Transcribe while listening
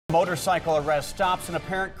Motorcycle arrest stops an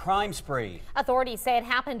apparent crime spree. Authorities say it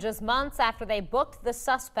happened just months after they booked the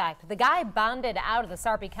suspect. The guy bonded out of the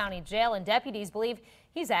Sarpy County Jail, and deputies believe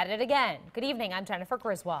he's at it again. Good evening, I'm Jennifer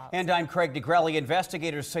Griswold. And I'm Craig DeGrelli.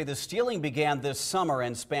 Investigators say the stealing began this summer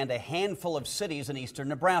and spanned a handful of cities in eastern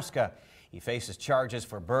Nebraska. He faces charges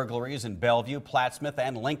for burglaries in Bellevue, Plattsmouth,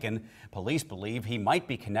 and Lincoln. Police believe he might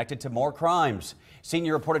be connected to more crimes.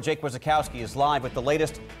 Senior reporter Jake Wazakowski is live with the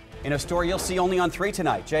latest in a story you'll see only on 3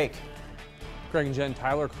 tonight. Jake. Craig and Jen,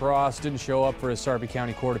 Tyler Cross didn't show up for his Sarpy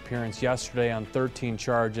County court appearance yesterday on 13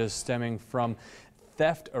 charges stemming from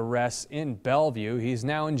theft arrests in Bellevue. He's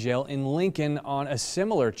now in jail in Lincoln on a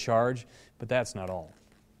similar charge, but that's not all.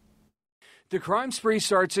 The crime spree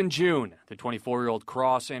starts in June. The 24-year-old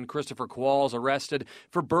Cross and Christopher Qualls arrested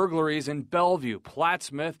for burglaries in Bellevue,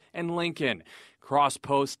 Plattsmouth, and Lincoln. Cross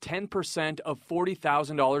posts 10% of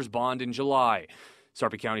 $40,000 bond in July.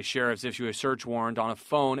 Sarpy County sheriffs issue a search warrant on a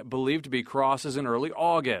phone believed to be Cross's in early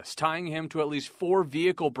August, tying him to at least 4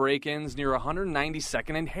 vehicle break-ins near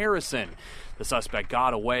 192nd and Harrison. The suspect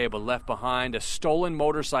got away but left behind a stolen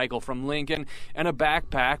motorcycle from Lincoln and a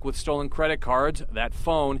backpack with stolen credit cards, that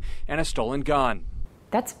phone, and a stolen gun.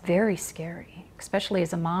 That's very scary, especially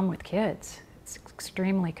as a mom with kids. It's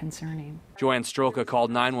extremely concerning. Joanne Stroka called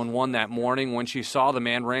 911 that morning when she saw the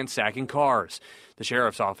man ransacking cars. The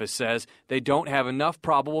sheriff's office says they don't have enough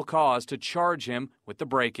probable cause to charge him with the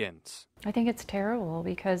break-ins. I think it's terrible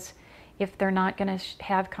because if they're not going to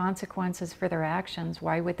have consequences for their actions,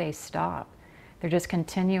 why would they stop? They're just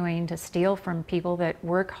continuing to steal from people that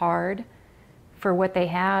work hard for what they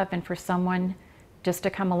have, and for someone just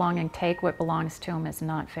to come along and take what belongs to them is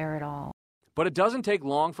not fair at all. But it doesn't take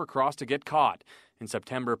long for Cross to get caught. In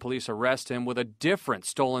September, police arrest him with a different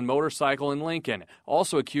stolen motorcycle in Lincoln,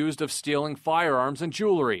 also accused of stealing firearms and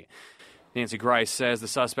jewelry. Nancy Grice says the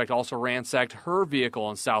suspect also ransacked her vehicle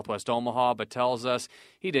in southwest Omaha, but tells us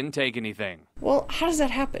he didn't take anything. Well, how does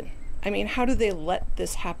that happen? I mean, how do they let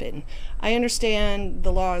this happen? I understand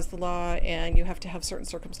the law is the law and you have to have certain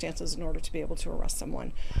circumstances in order to be able to arrest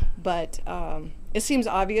someone. But it seems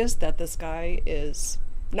obvious that this guy is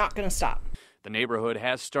not going to stop. The neighborhood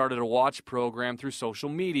has started a watch program through social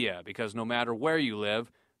media because no matter where you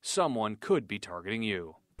live, someone could be targeting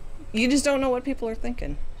you. You just don't know what people are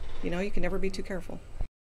thinking. You know, you can never be too careful.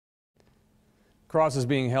 Cross is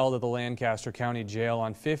being held at the Lancaster County Jail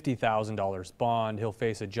on $50,000 bond. He'll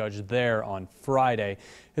face a judge there on Friday.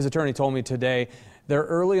 His attorney told me today they're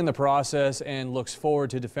early in the process and looks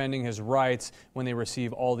forward to defending his rights when they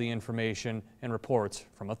receive all the information and reports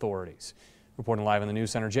from authorities. Reporting live in the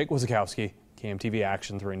News Center, Jake Wazakowski, KMTV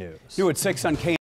Action 3 News. New at 6 on KMTV.